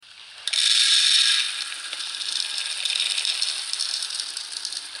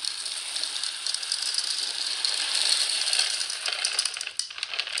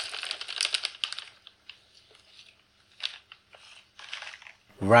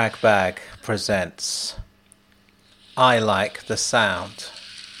Ragbag presents I Like the Sound,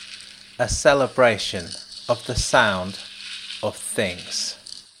 a celebration of the sound of things.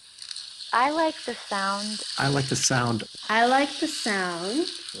 I like the sound. I like the sound. I like the sound.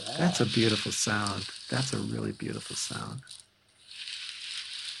 That's a beautiful sound. That's a really beautiful sound.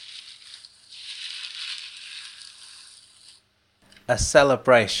 A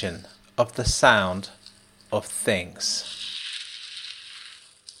celebration of the sound of things.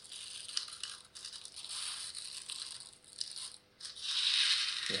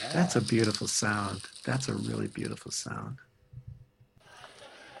 That's a beautiful sound. That's a really beautiful sound.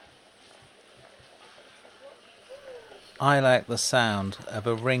 I like the sound of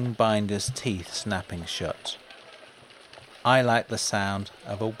a ring binder's teeth snapping shut. I like the sound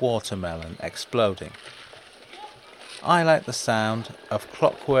of a watermelon exploding. I like the sound of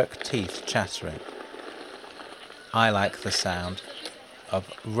clockwork teeth chattering. I like the sound of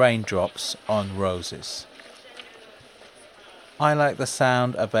raindrops on roses. I like the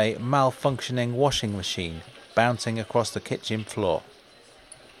sound of a malfunctioning washing machine bouncing across the kitchen floor.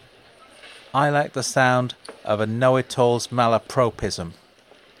 I like the sound of a know-it-all's malapropism.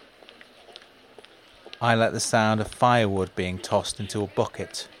 I like the sound of firewood being tossed into a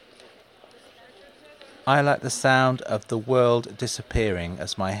bucket. I like the sound of the world disappearing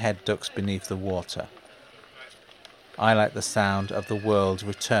as my head ducks beneath the water. I like the sound of the world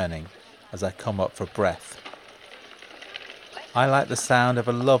returning as I come up for breath. I like the sound of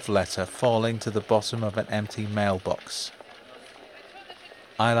a love letter falling to the bottom of an empty mailbox.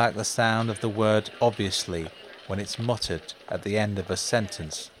 I like the sound of the word obviously when it's muttered at the end of a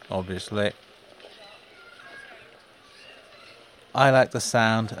sentence, obviously. I like the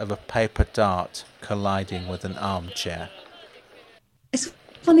sound of a paper dart colliding with an armchair. It's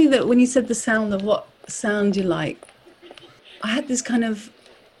funny that when you said the sound of what sound you like, I had this kind of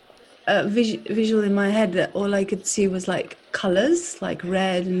visual in my head that all I could see was like colours, like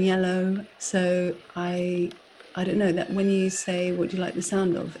red and yellow. So I don't know, that when you say what do you like the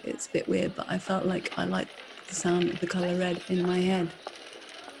sound of, it's a bit weird, but I felt like I liked the sound of the colour red in my head.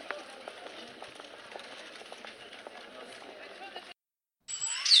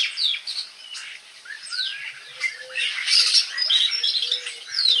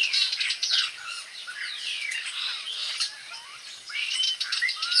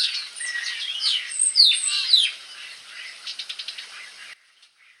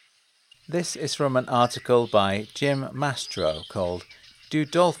 This is from an article by Jim Mastro called Do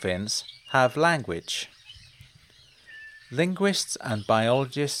Dolphins Have Language? Linguists and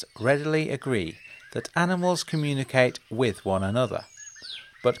biologists readily agree that animals communicate with one another,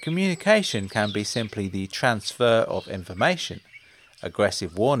 but communication can be simply the transfer of information,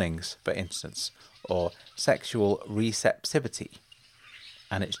 aggressive warnings, for instance, or sexual receptivity,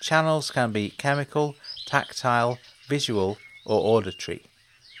 and its channels can be chemical, tactile, visual, or auditory.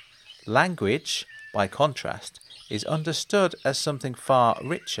 Language, by contrast, is understood as something far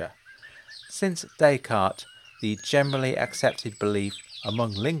richer. Since Descartes, the generally accepted belief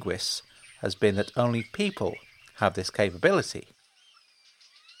among linguists has been that only people have this capability.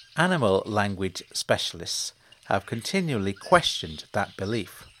 Animal language specialists have continually questioned that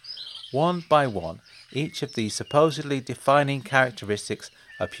belief. One by one, each of the supposedly defining characteristics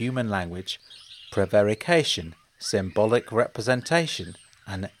of human language, prevarication, symbolic representation,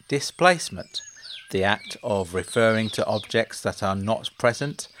 and displacement, the act of referring to objects that are not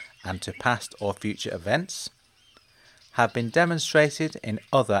present and to past or future events, have been demonstrated in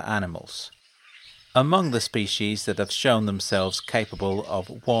other animals. Among the species that have shown themselves capable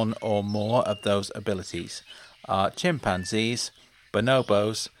of one or more of those abilities are chimpanzees,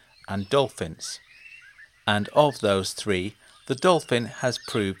 bonobos, and dolphins. And of those three, the dolphin has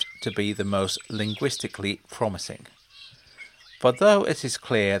proved to be the most linguistically promising. For though it is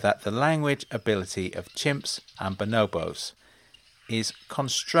clear that the language ability of chimps and bonobos is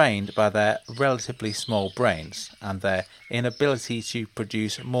constrained by their relatively small brains and their inability to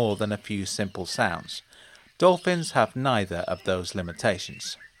produce more than a few simple sounds, dolphins have neither of those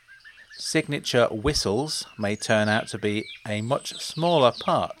limitations. Signature whistles may turn out to be a much smaller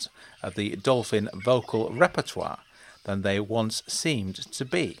part of the dolphin vocal repertoire than they once seemed to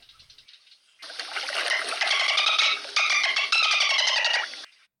be.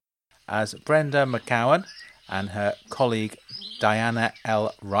 As Brenda McCowan and her colleague Diana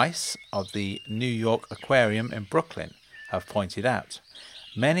L. Rice of the New York Aquarium in Brooklyn have pointed out,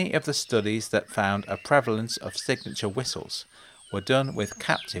 many of the studies that found a prevalence of signature whistles were done with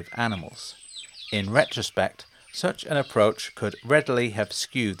captive animals. In retrospect, such an approach could readily have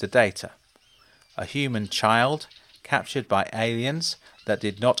skewed the data. A human child captured by aliens that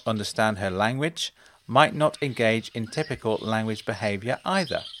did not understand her language might not engage in typical language behavior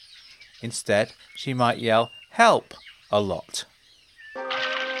either. Instead, she might yell, "Help!" a lot.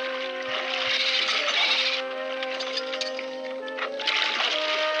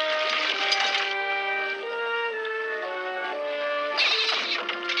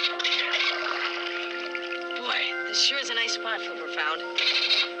 This sure is a nice spot for Profound.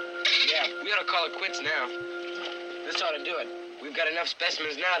 Yeah, we ought to call it quits now. This ought to do it. We've got enough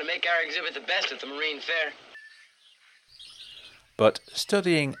specimens now to make our exhibit the best at the Marine Fair. But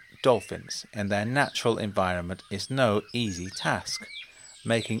studying dolphins in their natural environment is no easy task.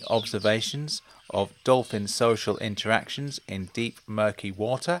 Making observations of dolphin social interactions in deep, murky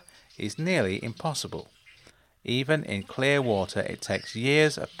water is nearly impossible. Even in clear water, it takes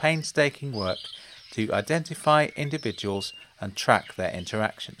years of painstaking work to identify individuals and track their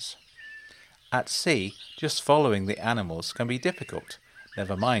interactions. At sea, just following the animals can be difficult,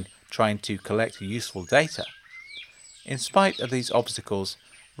 never mind trying to collect useful data. In spite of these obstacles,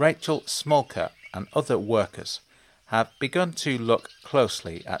 Rachel Smolka and other workers have begun to look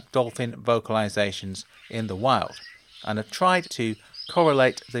closely at dolphin vocalizations in the wild and have tried to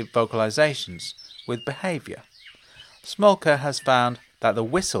correlate the vocalizations with behavior. Smolka has found that the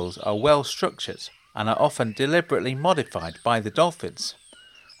whistles are well structured and are often deliberately modified by the dolphins.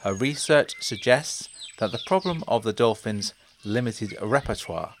 Her research suggests that the problem of the dolphins' limited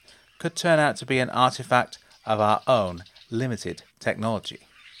repertoire could turn out to be an artifact of our own limited technology.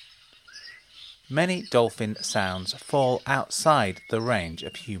 Many dolphin sounds fall outside the range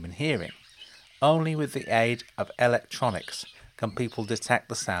of human hearing. Only with the aid of electronics can people detect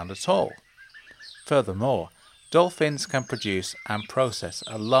the sound at all. Furthermore, dolphins can produce and process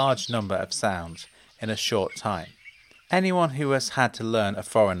a large number of sounds in a short time. Anyone who has had to learn a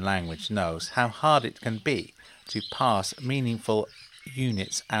foreign language knows how hard it can be to parse meaningful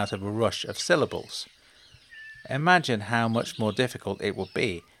units out of a rush of syllables. Imagine how much more difficult it would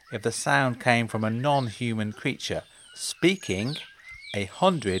be if the sound came from a non-human creature speaking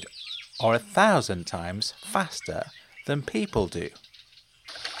 100 or 1,000 times faster than people do.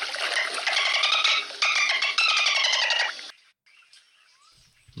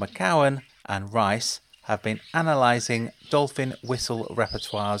 McGowan and Rice have been analysing dolphin whistle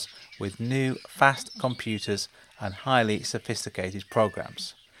repertoires with new fast computers and highly sophisticated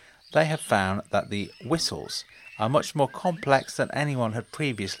programs. They have found that the whistles are much more complex than anyone had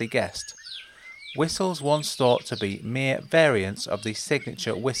previously guessed. Whistles once thought to be mere variants of the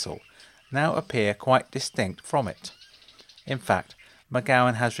signature whistle now appear quite distinct from it. In fact,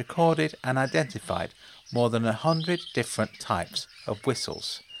 McGowan has recorded and identified more than 100 different types of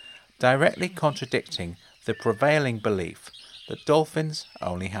whistles, directly contradicting the prevailing belief that dolphins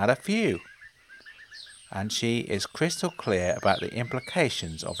only had a few. And she is crystal clear about the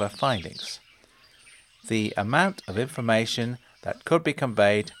implications of her findings. The amount of information that could be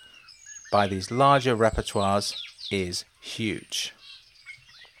conveyed by these larger repertoires is huge.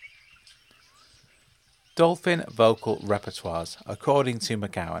 Dolphin vocal repertoires, according to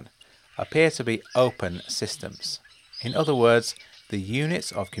McGowan, appear to be open systems. In other words, the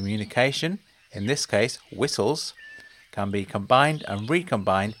units of communication, in this case whistles, can be combined and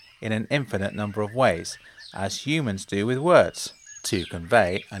recombined in an infinite number of ways, as humans do with words, to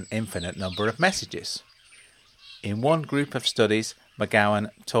convey an infinite number of messages. In one group of studies, McGowan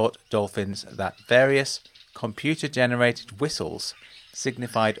taught dolphins that various computer-generated whistles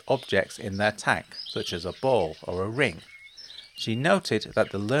signified objects in their tank, such as a ball or a ring. She noted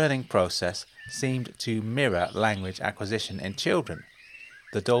that the learning process seemed to mirror language acquisition in children.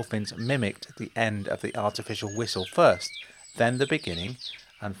 The dolphins mimicked the end of the artificial whistle first, then the beginning,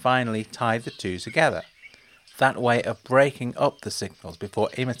 and finally tied the two together. That way of breaking up the signals before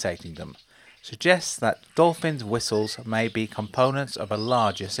imitating them suggests that dolphins' whistles may be components of a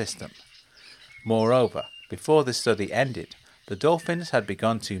larger system. Moreover, before the study ended, the dolphins had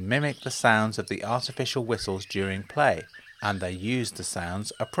begun to mimic the sounds of the artificial whistles during play, and they used the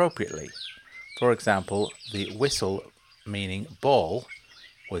sounds appropriately. For example, the whistle meaning ball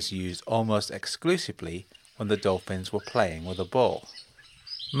was used almost exclusively when the dolphins were playing with a ball.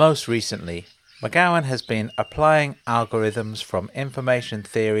 Most recently, McGowan has been applying algorithms from information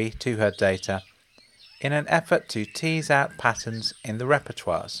theory to her data in an effort to tease out patterns in the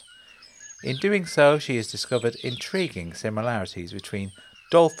repertoires. In doing so, she has discovered intriguing similarities between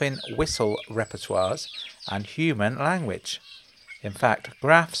dolphin whistle repertoires and human language. In fact,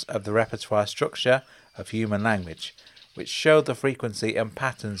 graphs of the repertoire structure of human language, which show the frequency and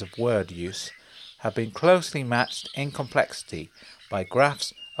patterns of word use, have been closely matched in complexity by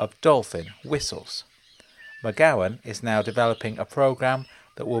graphs of dolphin whistles. McGowan is now developing a program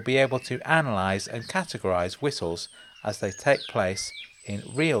that will be able to analyse and categorise whistles as they take place in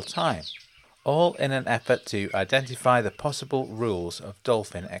real time, all in an effort to identify the possible rules of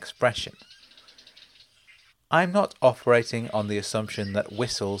dolphin expression. I'm not operating on the assumption that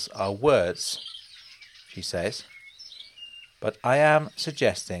whistles are words, she says, but I am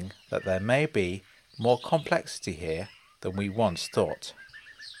suggesting that there may be more complexity here than we once thought.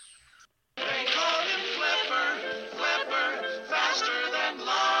 They call him Flipper, Flipper, faster than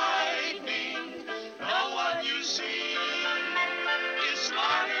lightning. No one you see is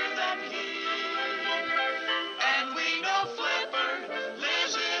smarter than he. And we know Flipper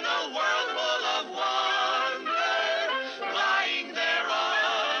lives in a world full of wonder, lying there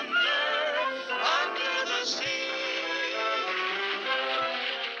under the sea.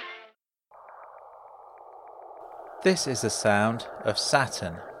 This is the sound of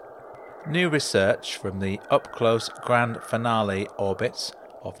Saturn. New research from the up-close grand finale orbits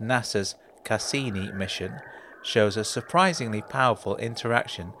of NASA's Cassini mission shows a surprisingly powerful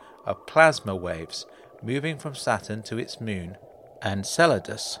interaction of plasma waves moving from Saturn to its moon,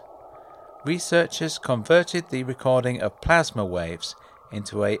 Enceladus. Researchers converted the recording of plasma waves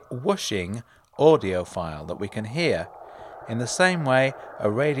into a whooshing audio file that we can hear, in the same way a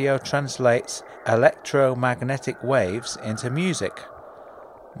radio translates electromagnetic waves into music.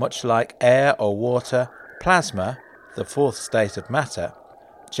 Much like air or water, plasma, the fourth state of matter,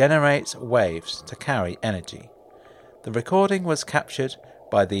 generates waves to carry energy. The recording was captured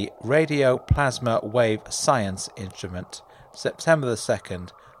by the Radio Plasma Wave Science instrument, September the 2nd,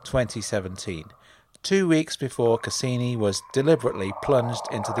 2017, 2 weeks before Cassini was deliberately plunged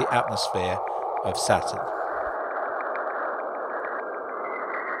into the atmosphere of Saturn.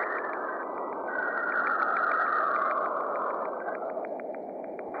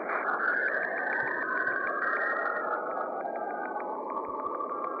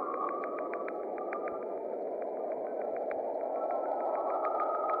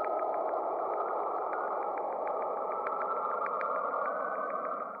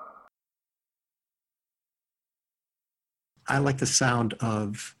 I like the sound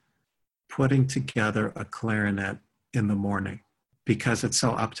of putting together a clarinet in the morning because it's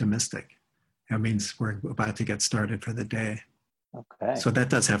so optimistic. It means we're about to get started for the day. Okay. So that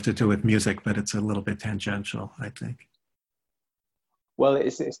does have to do with music, but it's a little bit tangential, I think. Well,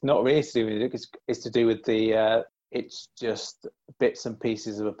 it's not really to do with music. It's to do with the. It's just bits and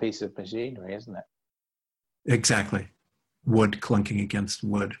pieces of a piece of machinery, isn't it? Exactly. Wood clunking against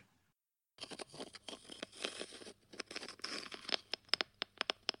wood.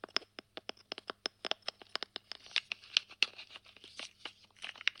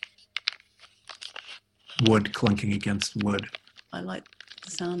 Wood clunking against wood. I like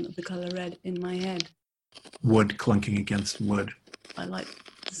the sound of the color red in my head. Wood clunking against wood. I like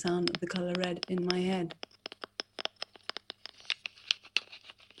the sound of the color red in my head.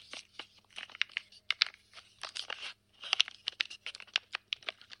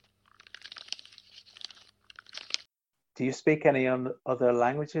 Do you speak any other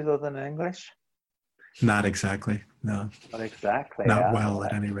languages other than English? Not exactly, no. Not exactly. Not well,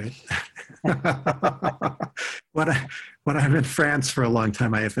 at any rate. When I'm in France for a long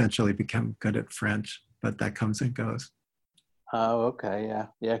time, I eventually become good at French, but that comes and goes. Oh, okay,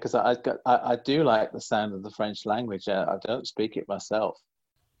 yeah, because I do like the sound of the French language. I don't speak it myself,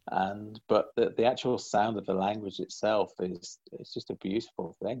 but the actual sound of the language itself is just a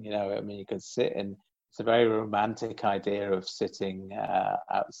beautiful thing. You know, I mean, you could sit in. It's a very romantic idea of sitting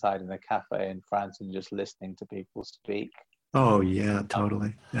outside in a cafe in France and just listening to people speak. Oh yeah,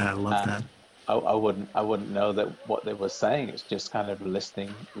 totally. Yeah, I love that. I wouldn't know that what they were saying. It's just kind of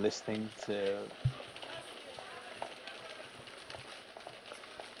listening to.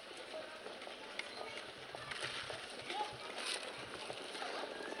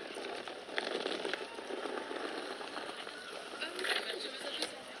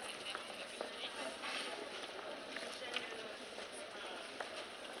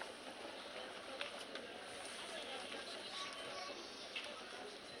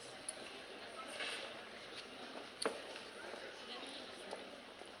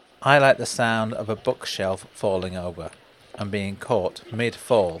 I like the sound of a bookshelf falling over and being caught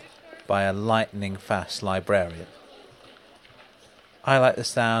mid-fall by a lightning-fast librarian. I like the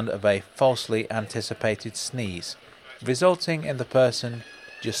sound of a falsely anticipated sneeze, resulting in the person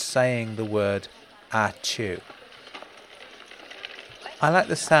just saying the word achoo. I like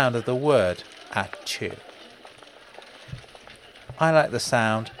the sound of the word achoo. I like the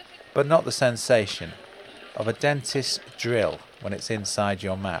sound, but not the sensation, of a dentist's drill when it's inside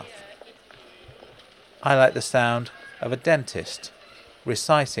your mouth. I like the sound of a dentist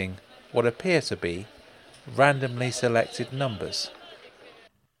reciting what appear to be randomly selected numbers.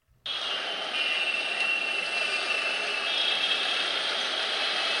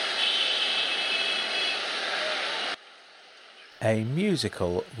 A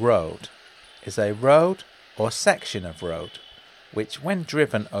musical road is a road or section of road which, when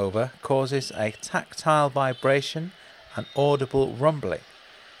driven over, causes a tactile vibration and audible rumbling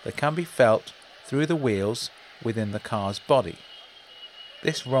that can be felt through the wheels within the car's body.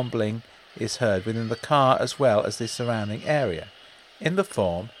 This rumbling is heard within the car as well as the surrounding area, in the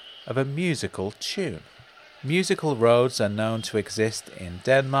form of a musical tune. Musical roads are known to exist in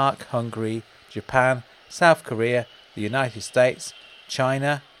Denmark, Hungary, Japan, South Korea, the United States,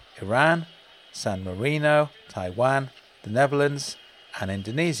 China, Iran, San Marino, Taiwan, the Netherlands, and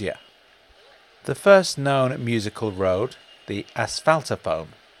Indonesia. The first known musical road, the Asphaltofoon,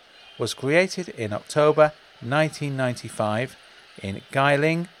 was created in October 1995 in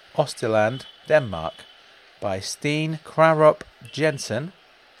Geiling, Osterland, Denmark, by Steen Krarup Jensen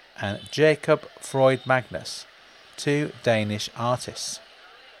and Jacob Freud Magnus, two Danish artists.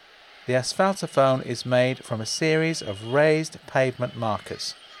 The Asphaltofoon is made from a series of raised pavement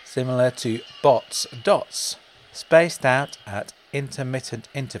markers, similar to Bot's dots, spaced out at intermittent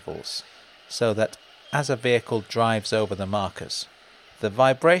intervals, so that as a vehicle drives over the markers, the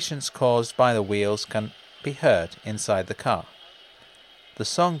vibrations caused by the wheels can be heard inside the car. The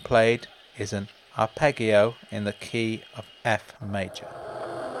song played is an arpeggio in the key of F major.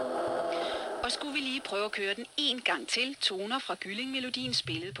 Og skulle vi lige prøve at køre den en gang til, toner fra Gylling-melodien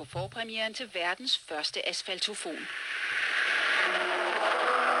spillet på forpremieren til verdens første asfaltofon.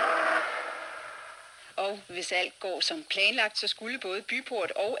 Og hvis alt går som planlagt, så skulle både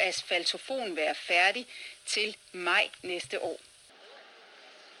Byport og asfaltofon være færdig til maj næste år.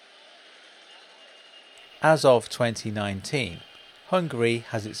 As of 2019, Hungary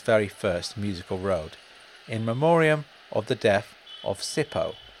has its very first musical road, in memoriam of the death of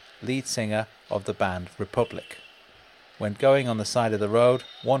Sippo, lead singer of the band Republic. When going on the side of the road,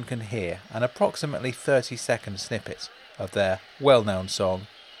 one can hear an approximately 30-second snippet of their well-known song,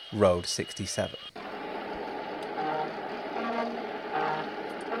 Road 67.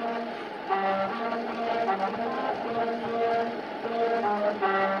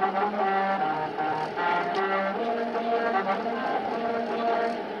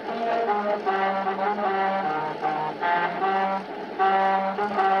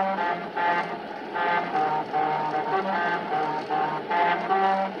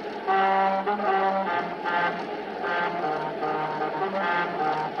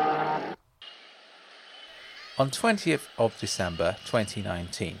 On 20th of December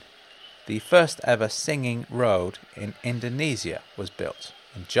 2019, the first ever singing road in Indonesia was built,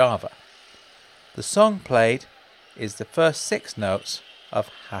 in Java. The song played is the first 6 notes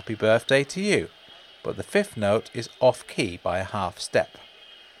of Happy Birthday to You, but the 5th note is off-key by a half step.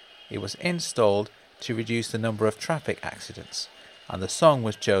 It was installed to reduce the number of traffic accidents, and the song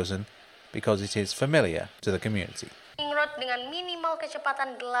was chosen because it is familiar to the community. Road dengan minimal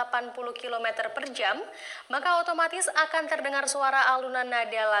kecepatan 80 km per jam, maka otomatis akan terdengar suara alunan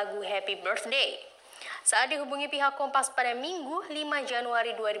nada lagu Happy Birthday. Saat dihubungi pihak Kompas pada Minggu 5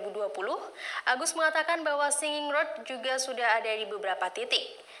 Januari 2020, Agus mengatakan bahwa Singing Road juga sudah ada di beberapa titik.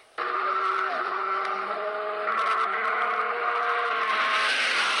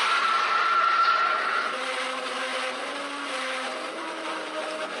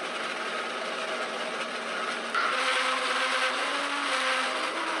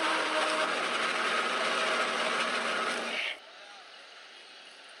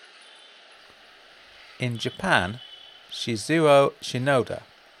 In Japan, Shizuo Shinoda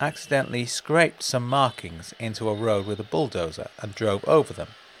accidentally scraped some markings into a road with a bulldozer and drove over them,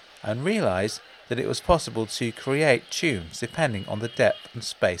 and realized that it was possible to create tunes depending on the depth and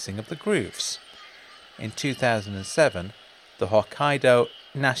spacing of the grooves. In 2007, the Hokkaido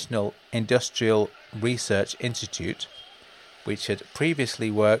National Industrial Research Institute, which had previously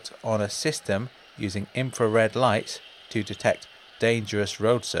worked on a system using infrared light to detect dangerous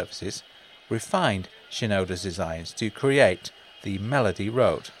road surfaces, refined Shinoda's designs to create the Melody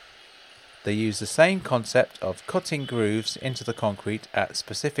Road. They use the same concept of cutting grooves into the concrete at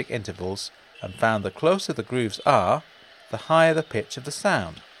specific intervals, and found the closer the grooves are, the higher the pitch of the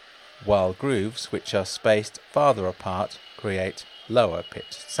sound, while grooves which are spaced farther apart create lower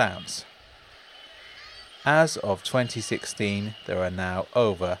pitched sounds. As of 2016, there are now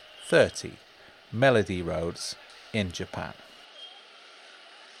over 30 Melody Roads in Japan.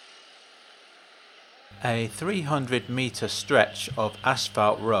 A 300-metre stretch of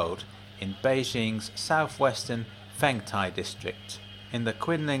asphalt road in Beijing's southwestern Fengtai district, in the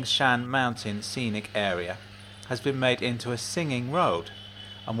Qinlingshan mountain scenic area, has been made into a singing road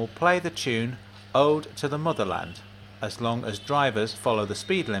and will play the tune Ode to the Motherland as long as drivers follow the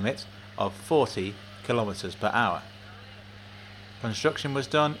speed limit of 40 km per hour. Construction was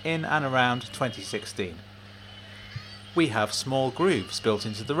done in and around 2016. We have small grooves built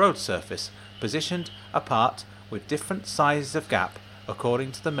into the road surface, positioned apart with different sizes of gap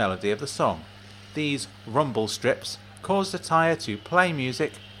according to the melody of the song. These rumble strips cause the tyre to play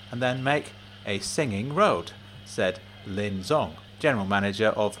music and then make a singing road, said Lin Zong, General Manager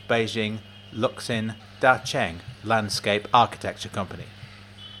of Beijing Luxin Dacheng Landscape Architecture Company.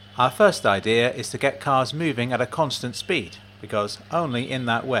 Our first idea is to get cars moving at a constant speed, because only in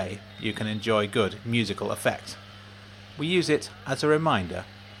that way you can enjoy good musical effect. We use it as a reminder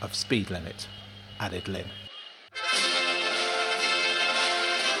of speed limit, added Lin.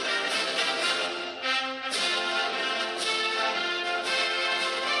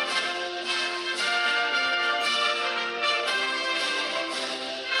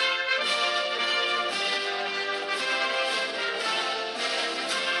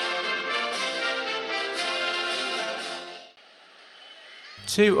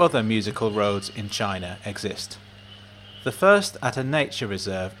 Two other musical roads in China exist. The first at a nature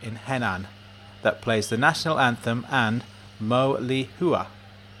reserve in Henan that plays the national anthem and Mo Li Hua,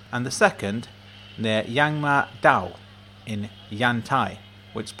 and the second near Yangma Dao in Yantai,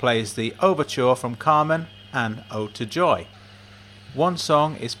 which plays the overture from Carmen and Ode to Joy. One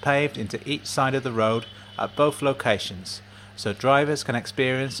song is paved into each side of the road at both locations, so drivers can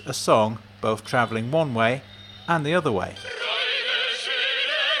experience a song both travelling one way and the other way.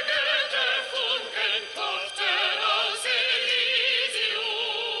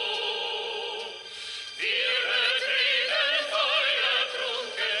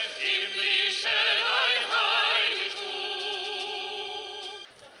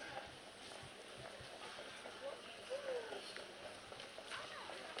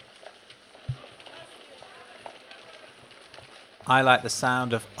 I like the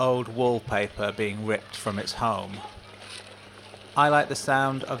sound of old wallpaper being ripped from its home. I like the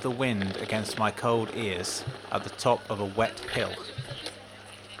sound of the wind against my cold ears at the top of a wet hill.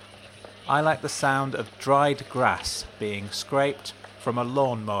 I like the sound of dried grass being scraped from a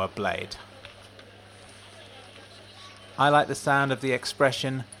lawnmower blade. I like the sound of the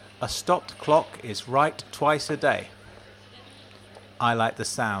expression, "A stopped clock is right twice a day." I like the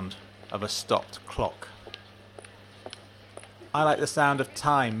sound of a stopped clock. I like the sound of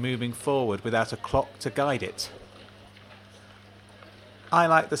time moving forward without a clock to guide it. I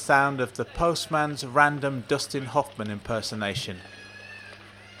like the sound of the postman's random Dustin Hoffman impersonation.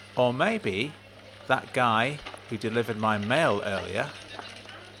 Or maybe that guy who delivered my mail earlier.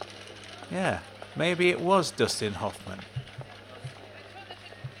 Yeah, maybe it was Dustin Hoffman.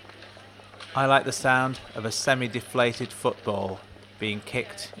 I like the sound of a semi-deflated football being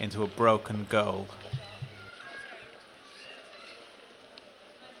kicked into a broken goal.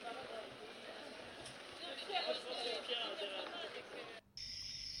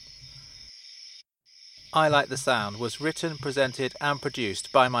 I Like the Sound was written, presented and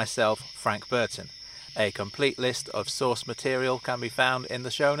produced by myself, Frank Burton. A complete list of source material can be found in the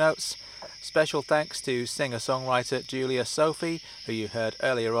show notes. Special thanks to singer-songwriter Julia Sophie, who you heard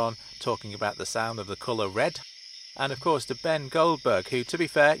earlier on talking about the sound of the colour red. And of course to Ben Goldberg, who, to be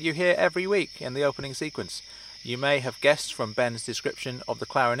fair, you hear every week in the opening sequence. You may have guessed from Ben's description of the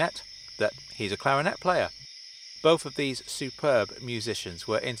clarinet that he's a clarinet player. Both of these superb musicians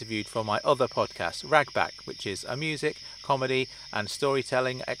were interviewed for my other podcast, Ragback, which is a music, comedy and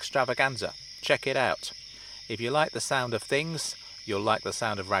storytelling extravaganza. Check it out. If you like the sound of things, you'll like the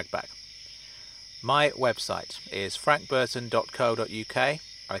sound of Ragback. My website is frankburton.co.uk.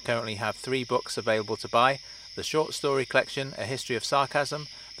 I currently have 3 books available to buy: the short story collection A History of Sarcasm,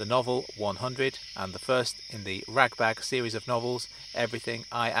 the novel 100, and the first in the Ragbag series of novels, Everything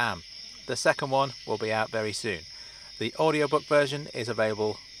I Am. The second one will be out very soon. The audiobook version is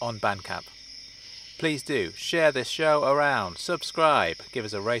available on Bandcamp. Please do share this show around, subscribe, give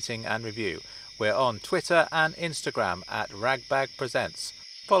us a rating and review. We're on Twitter and Instagram at RagbagPresents.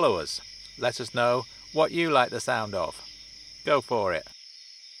 Follow us. Let us know what you like the sound of. Go for it.